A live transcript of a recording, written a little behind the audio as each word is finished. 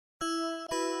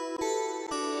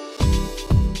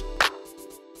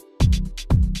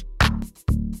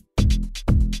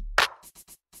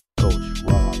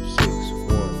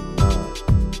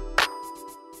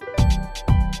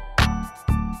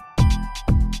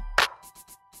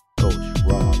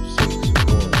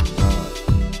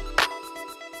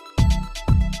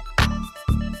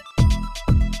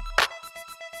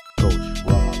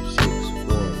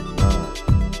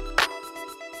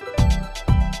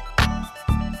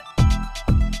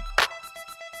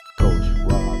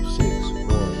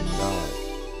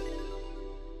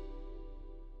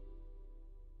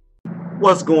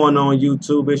What's going on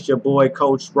YouTube? It's your boy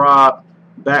Coach Rob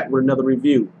back with another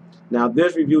review. Now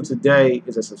this review today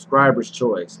is a subscriber's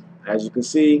choice. As you can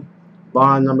see,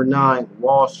 bond number 9,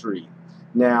 Wall Street.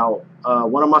 Now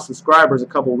one of my subscribers a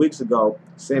couple of weeks ago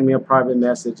sent me a private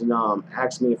message and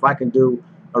asked me if I can do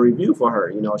a review for her.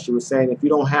 You know, she was saying if you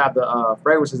don't have the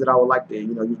fragrances that I would like to,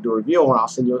 you do a review on, I'll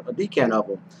send you a decant of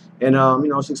them.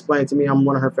 And she explained to me I'm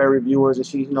one of her favorite reviewers, and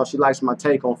she likes my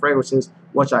take on fragrances,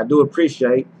 which I do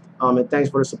appreciate. And thanks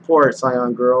for the support,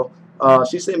 Scion Girl.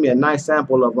 She sent me a nice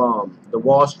sample of the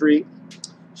Wall Street.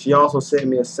 She also sent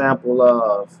me a sample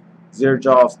of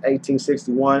Xerjoff's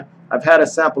 1861. I've had a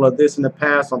sample of this in the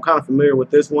past, so I'm kind of familiar with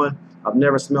this one. I've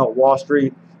never smelled Wall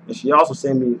Street. And she also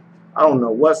sent me, I don't know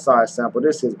what size sample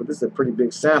this is, but this is a pretty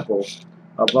big sample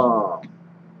of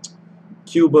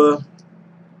Cuba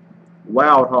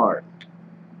Wild Heart.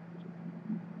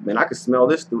 Man, I can smell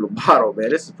this through the bottle, man.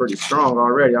 This is pretty strong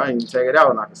already. I didn't even take it out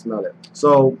and I can smell it.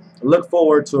 So look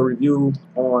forward to a review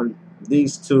on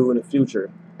these two in the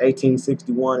future,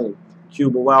 1861 and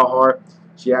Cuba Wild Heart.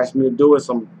 She asked me to do it,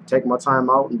 so I'm taking my time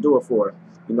out and do it for her.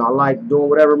 You know, I like doing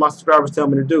whatever my subscribers tell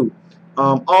me to do.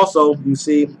 Also, you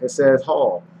see, it says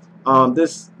haul.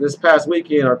 This past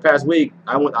weekend or past week,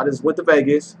 I just went to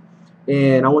Vegas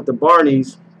and I went to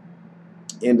Barney's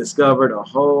and discovered a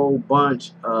whole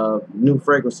bunch of new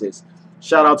fragrances.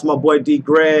 Shout out to my boy D.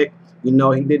 Greg. You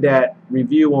know, he did that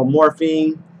review on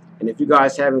Morphine. And if you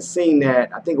guys haven't seen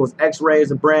that, I think it was X-Ray is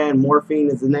the brand.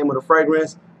 Morphine is the name of the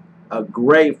fragrance. A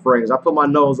great fragrance. I put my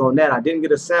nose on that. I didn't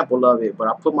get a sample of it, but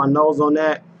I put my nose on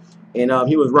that. And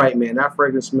he was right, man. That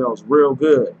fragrance smells real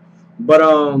good. But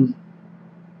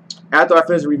after I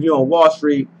finish the review on Wall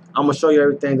Street, I'm going to show you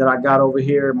everything that I got over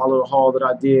here, my little haul that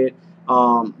I did.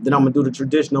 Then I'm going to do the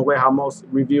traditional way how most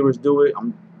reviewers do it. I'm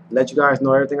going to let you guys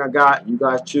know everything I got. You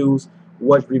guys choose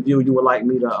what review you would like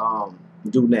me to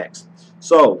do next.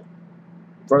 So,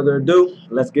 further ado,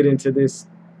 let's get into this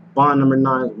bond number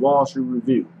 9 Wall Street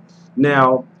review.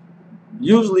 Now,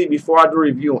 usually before I do a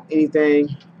review on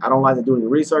anything, I don't like to do any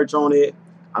research on it.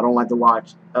 I don't like to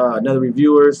watch another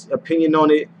reviewer's opinion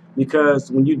on it, because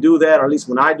when you do that, or at least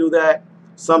when I do that,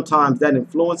 sometimes that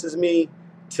influences me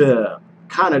to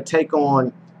kind of take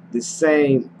on the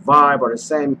same vibe or the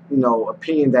same,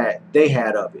 opinion that they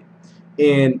had of it.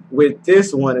 And with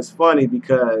this one, it's funny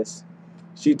because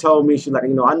she told me, she's like, I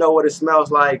know what it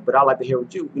smells like, but I like to hear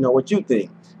what you think.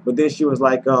 But then she was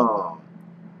like,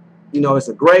 it's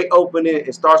a great opening.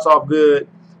 It starts off good,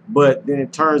 but then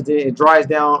it dries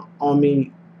down on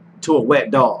me to a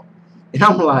wet dog. And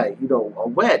I'm like, a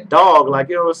wet dog, like,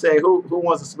 say, who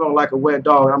wants to smell like a wet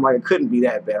dog? And I'm like, it couldn't be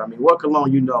that bad. I mean, what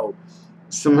cologne,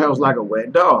 smells like a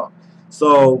wet dog?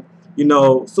 So,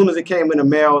 as soon as it came in the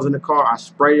mail, I was in the car, I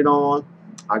sprayed it on.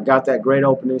 I got that great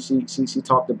opening she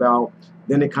talked about.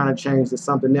 Then it kind of changed to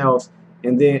something else.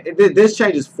 And then this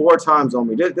changes 4 times on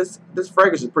me. This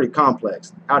fragrance is pretty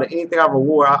complex. Out of anything I ever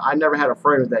wore, I never had a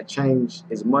fragrance that changed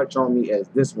as much on me as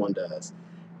this one does.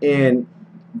 And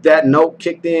that note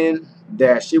kicked in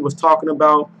that she was talking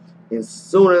about. As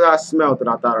soon as I smelled it,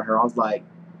 I thought of her. I was like,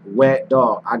 wet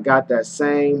dog. I got that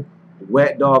same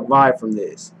wet dog vibe from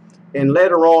this. And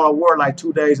later on, I wore it like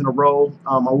 2 days in a row.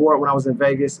 I wore it when I was in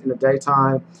Vegas in the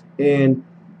daytime. And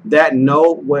that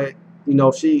note, what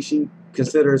she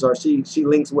considers, or she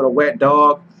links with a wet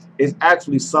dog, is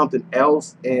actually something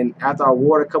else. And after I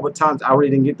wore it a couple of times, I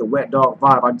really didn't get the wet dog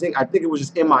vibe. I think it was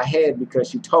just in my head because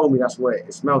she told me that's what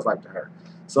it smells like to her.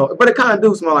 So, but it kind of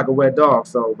do smell like a wet dog.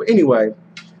 So, but anyway,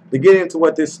 to get into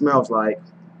what this smells like,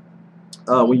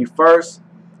 when you first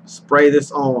spray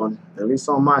this on, at least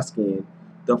on my skin,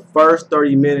 the first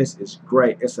 30 minutes is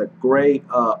great. It's a great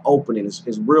opening.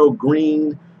 It's real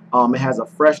green. It has a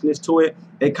freshness to it.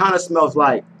 It kind of smells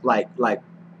like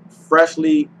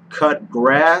freshly cut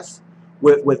grass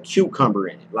with cucumber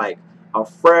in it, like a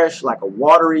fresh, like a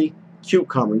watery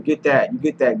cucumber. You get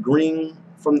that green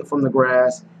from the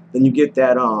grass. Then you get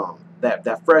that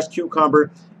that fresh cucumber,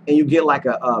 and you get like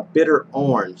a bitter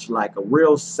orange, like a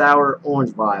real sour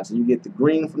orange vibe. So you get the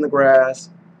green from the grass,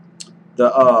 the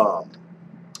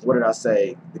what did I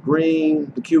say? The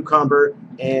green, the cucumber,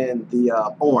 and the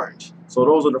orange. So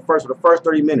those are the first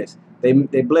 30 minutes. They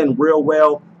blend real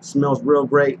well, smells real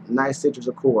great, nice citrus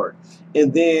accord.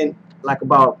 And then like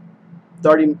about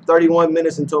 31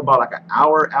 minutes until about like an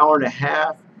hour and a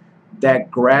half,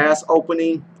 that grass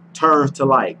opening turns to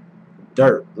like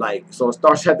dirt. Like, so it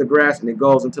starts at the grass and it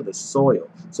goes into the soil.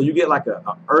 So you get like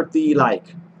a earthy,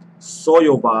 like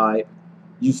soil vibe.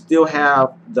 You still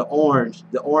have the orange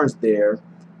there,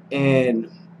 and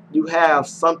you have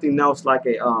something else like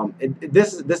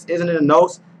this isn't in the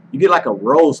notes. You get like a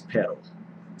rose petal.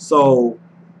 So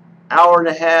hour and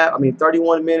a half, I mean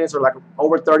 31 minutes, or like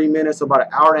over 30 minutes, so about an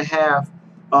hour and a half.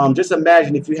 Just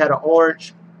imagine if you had an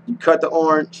orange, you cut the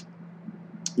orange,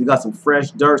 you got some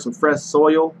fresh dirt, some fresh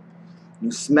soil,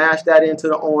 you smash that into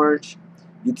the orange,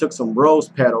 you took some rose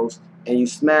petals and you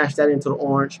smash that into the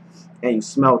orange and you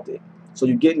smelt it. So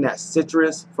you're getting that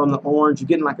citrus from the orange, you're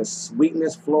getting like a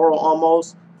sweetness, floral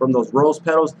almost, from those rose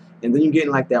petals, and then you're getting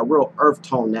like that real earth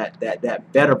tone, that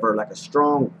vetiver, like a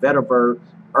strong vetiver,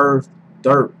 earth,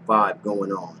 dirt vibe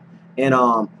going on.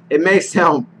 And it may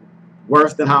sound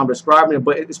worse than how I'm describing it,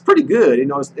 but it's pretty good. You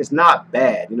know, it's not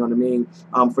bad. You know what I mean?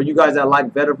 For you guys that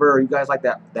like vetiver, or you guys like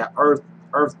that earth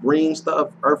green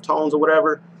stuff, earth tones or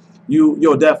whatever,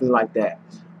 you'll definitely like that.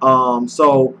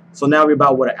 So now we're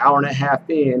about, what, an hour and a half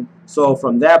in. So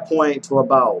from that point to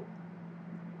about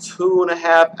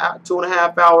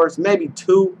 2.5 hours, maybe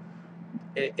two,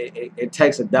 it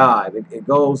takes a dive. It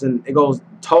goes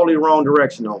totally wrong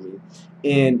direction on me,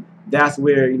 and that's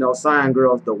where, you know, Cyan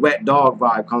Girls, the wet dog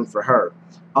vibe comes for her.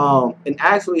 And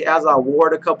actually, as I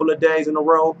wore it a couple of days in a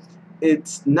row,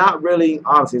 it's not really,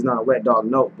 obviously it's not a wet dog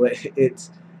note, but it's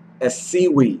a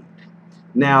seaweed.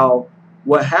 Now,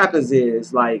 what happens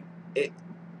is, like,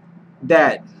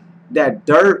 that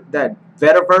dirt, that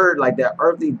vetiver, like that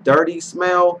earthy, dirty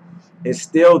smell is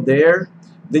still there.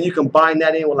 Then you combine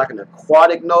that in with like an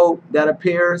aquatic note that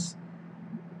appears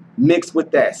mixed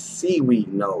with that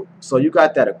seaweed note. So you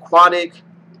got that aquatic,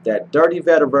 that dirty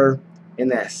vetiver, and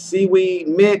that seaweed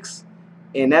mix,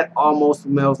 and that almost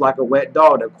smells like a wet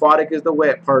dog. The aquatic is the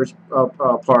wet part.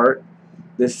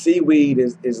 The seaweed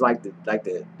is like the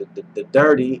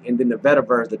dirty, and then the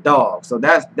vetiver is the dog. So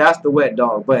that's the wet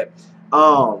dog.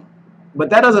 But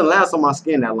that doesn't last on my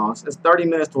skin that long. It's 30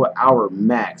 minutes to an hour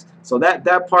max. So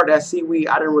that part, that seaweed,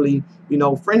 I didn't really, you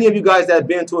know, for any of you guys that have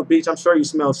been to a beach, I'm sure you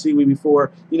smelled seaweed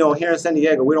before. You know, here in San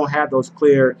Diego, we don't have those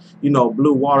clear, you know,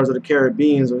 blue waters of the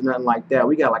Caribbean or nothing like that.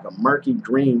 We got like a murky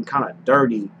green, kind of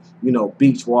dirty, you know,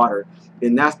 beach water.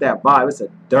 And that's that vibe. It's a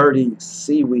dirty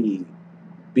seaweed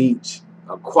beach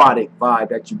aquatic vibe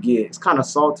that you get. It's kind of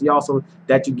salty also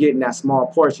that you get in that small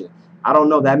portion. I don't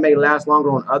know, that may last longer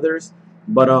on others,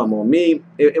 but on me,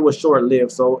 it was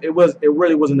short-lived, so it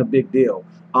really wasn't a big deal.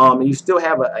 And you still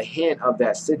have a hint of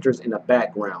that citrus in the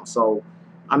background. So,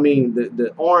 I mean,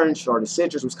 the orange or the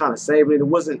citrus was kind of saving it. It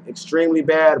wasn't extremely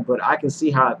bad, but I can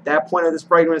see how at that point of this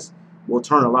fragrance will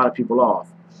turn a lot of people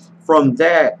off. From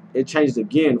that, it changed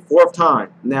again, fourth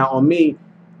time. Now, on me,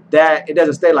 that it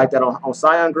doesn't stay like that. On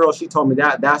Cyan Girl, she told me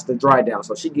that's the dry down.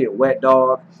 So she get wet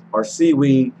dog or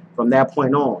seaweed from that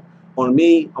point on. On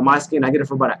me, on my skin, I get it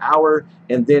for about an hour,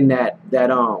 and then that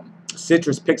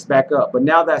citrus picks back up. But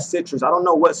now that citrus, I don't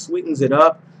know what sweetens it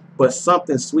up, but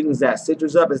something sweetens that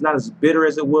citrus up. It's not as bitter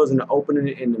as it was in the opening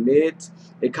in the mids.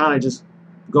 It kind of just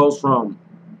goes from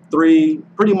pretty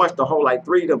much the whole, like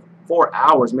 3 to 4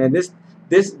 hours. Man, this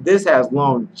has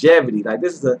longevity. Like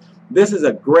this is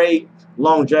a great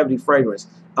longevity fragrance.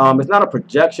 It's not a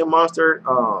projection monster.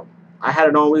 I had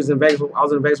it on. We was in Vegas. I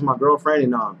was in Vegas with my girlfriend,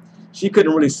 and she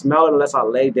couldn't really smell it unless I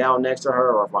laid down next to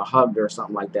her or if I hugged her or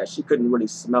something like that. She couldn't really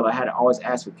smell it. I had to always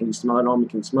ask her, "Can you smell it on me?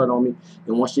 Can you smell it on me?"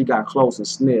 And once she got close and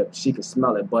sniffed, she could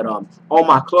smell it. But on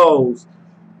my clothes,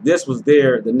 this was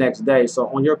there the next day. So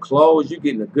on your clothes, you're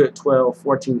getting a good 12,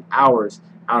 14 hours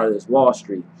out of this Wall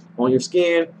Street. On your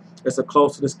skin, it's a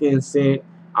close to the skin scent.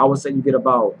 I would say you get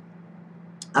about,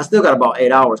 I still got about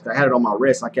 8 hours because I had it on my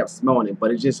wrist. I kept smelling it,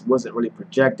 but it just wasn't really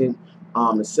projecting.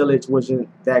 The silage wasn't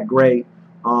that great,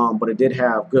 but it did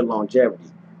have good longevity.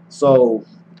 So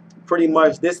pretty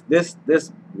much this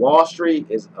Wall Street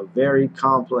is a very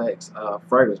complex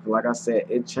fragrance. Like I said,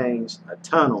 it changed a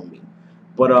ton on me.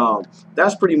 But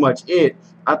that's pretty much it.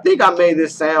 I think I made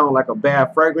this sound like a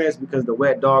bad fragrance because the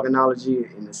wet dog analogy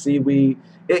and the seaweed.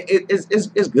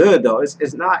 It's good though.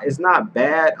 It's not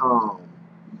bad.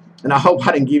 And I hope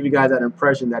I didn't give you guys that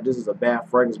impression that this is a bad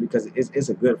fragrance, because it's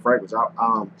a good fragrance.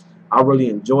 I really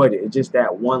enjoyed it. It's just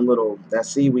that one little, that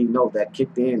seaweed note that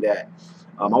kicked in that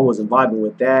I wasn't vibing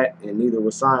with that, and neither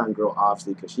was Cyan Girl,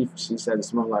 obviously, because she said it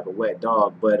smelled like a wet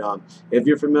dog. But if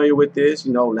you're familiar with this,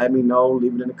 you know, let me know.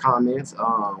 Leave it in the comments.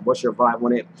 What's your vibe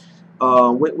on it?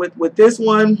 With this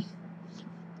one,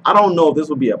 I don't know if this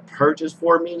would be a purchase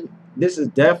for me. This is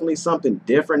definitely something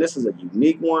different. This is a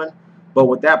unique one. But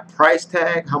with that price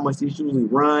tag, how much these usually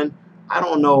run, I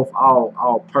don't know if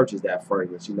I'll purchase that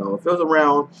fragrance. You know, if it was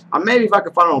around, maybe if I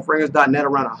could find it on fragrance.net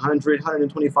around $100,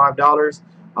 $125,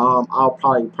 I'll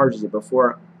probably purchase it.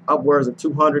 Before upwards of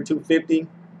 $200, $250,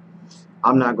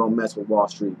 I'm not gonna mess with Wall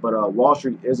Street. But Wall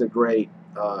Street is a great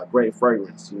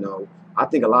fragrance. You know, I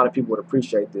think a lot of people would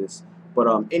appreciate this. But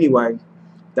anyway,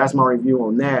 that's my review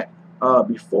on that.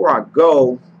 Before I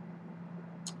go,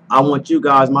 I want you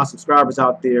guys, my subscribers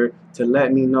out there, to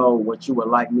let me know what you would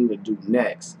like me to do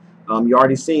next. You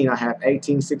already seen I have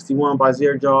 1861 by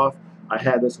Zerjoff. I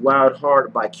had this Wild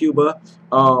Heart by Cuba.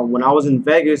 When I was in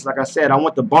Vegas, like I said, I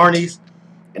went to Barney's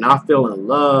and I fell in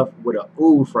love with an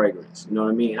oud fragrance. You know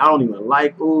what I mean? I don't even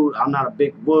like oud. I'm not a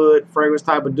big wood fragrance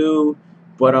type of dude.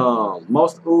 But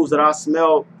most ouds that I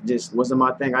smelled just wasn't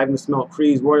my thing. I even smelled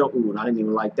Creed's Royal Oud, and I didn't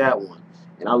even like that one.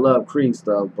 And I love Creed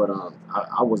stuff, but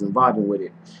I wasn't vibing with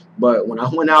it. But when I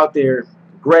went out there,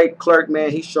 great clerk,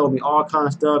 man. He showed me all kind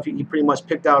of stuff. He pretty much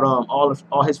picked out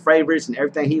all his favorites and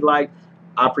everything he liked.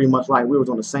 I pretty much liked. We was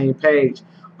on the same page.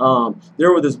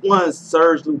 There was this one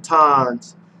Serge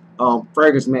Lutens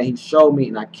fragrance, man. He showed me,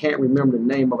 and I can't remember the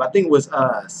name of it. I think it was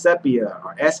Sepia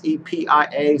or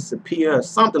Sepia, Sepia, or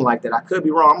something like that. I could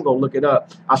be wrong. I'm gonna look it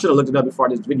up. I should have looked it up before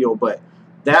this video, but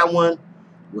that one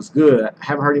was good. I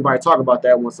haven't heard anybody talk about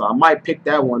that one, so I might pick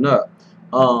that one up.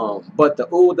 But the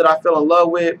oud that I fell in love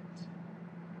with,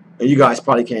 and you guys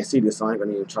probably can't see this, so I ain't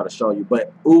gonna even try to show you,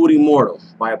 but Oud Immortal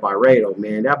by Byredo,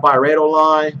 man. That Byredo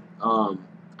line,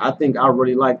 I think I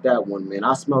really like that one, man.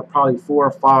 I smelled probably 4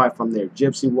 or 5 from there.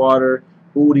 Gypsy Water,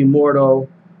 Oud Immortal,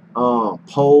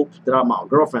 Pope. My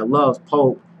girlfriend loves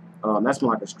Pope. That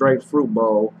smelled like a straight fruit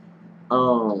bowl.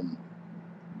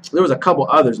 There was a couple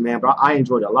others, man, but I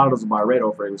enjoyed it. A lot of those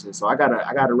Byredo fragrances, so I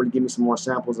gotta really give me some more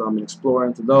samples. I'm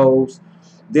exploring into those.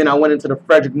 Then I went into the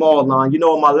Frederick Malle line. You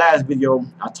know, in my last video,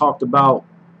 I talked about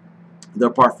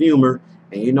the Parfumer,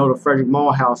 and you know the Frederick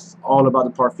Malle house is all about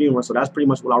the Parfumer, so that's pretty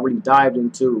much what I really dived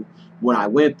into when I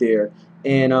went there.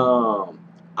 And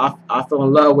I fell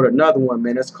in love with another one,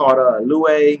 man. It's called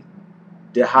Louis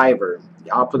de Hyver.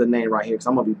 I'll put the name right here because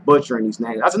I'm going to be butchering these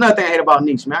names. That's another thing I hate about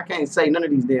Niche, man. I can't say none of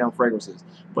these damn fragrances.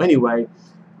 But anyway,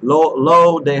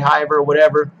 Louis de Hyver,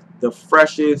 whatever, the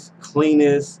freshest,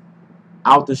 cleanest,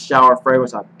 out the shower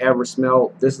fragrance I've ever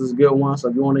smelled. This is a good one, so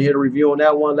if you want to hear a review on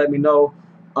that one, let me know.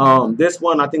 This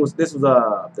one, I think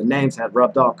the names had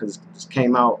rubbed off because it just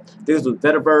came out. This was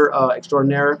Vetiver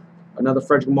Extraordinaire, another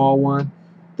Frederick Malle one.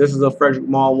 This is a Frederick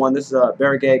Malle one. This is a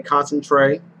Variegated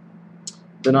Concentrate.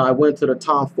 Then I went to the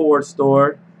Tom Ford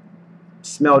store,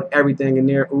 smelled everything in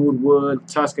there: oud wood,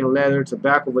 Tuscan leather,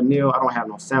 tobacco, vanilla. I don't have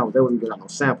no samples. They wasn't giving out no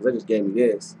samples. They just gave me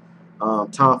this.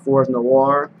 Tom Ford's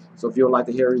Noir. So if you would like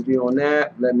to hear a review on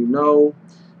that, let me know.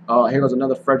 Here goes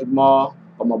another Frederick Malle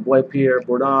by my boy Pierre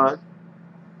Bourdon.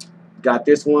 Got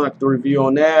this one, the review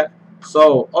on that.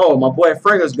 So, my boy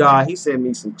Fragrance Guy, he sent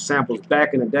me some samples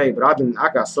back in the day, but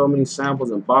I got so many samples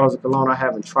and bottles of cologne I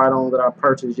haven't tried on that I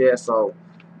purchased yet, so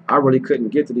I really couldn't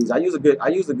get to these. I use a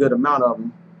good amount of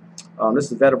them.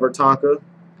 This is Vetiver Tonka,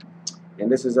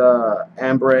 and this is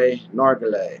Ambre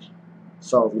Narguilé.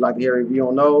 So if you'd like to hear a review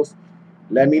on those,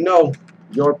 let me know.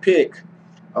 Your pick.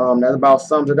 That about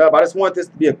sums it up. I just want this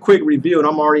to be a quick review, and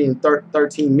I'm already in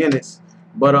 13 minutes.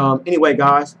 But anyway,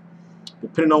 guys,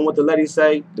 depending on what the ladies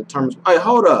say, determines. Hey,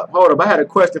 hold up. I had a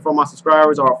question for my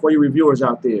subscribers or for you reviewers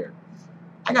out there.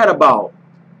 I got about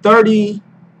 30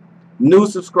 new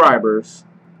subscribers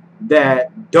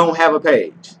that don't have a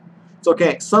page. So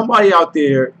can somebody out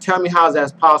there tell me how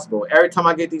that's possible? Every time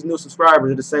I get these new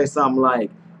subscribers, it'll say something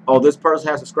like, oh, this person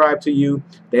has subscribed to you.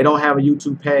 They don't have a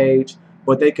YouTube page,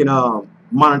 but they can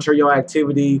monitor your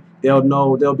activity. They'll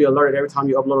be alerted every time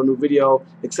you upload a new video,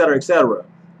 etc., etc.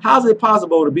 How is it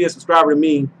possible to be a subscriber to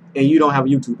me and you don't have a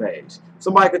YouTube page?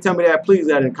 Somebody can tell me that. Please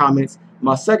add in the comments.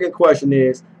 My second question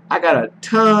is, I got a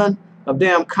ton of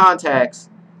damn contacts.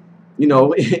 You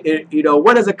know,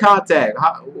 what is a contact?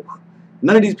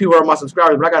 None of these people are my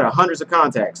subscribers, but I got hundreds of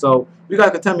contacts. So you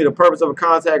guys can tell me the purpose of a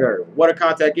contact or what a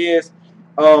contact is.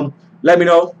 Let me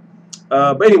know.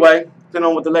 But anyway, depending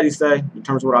on what the ladies say, in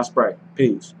terms of what I spray.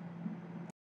 Peace.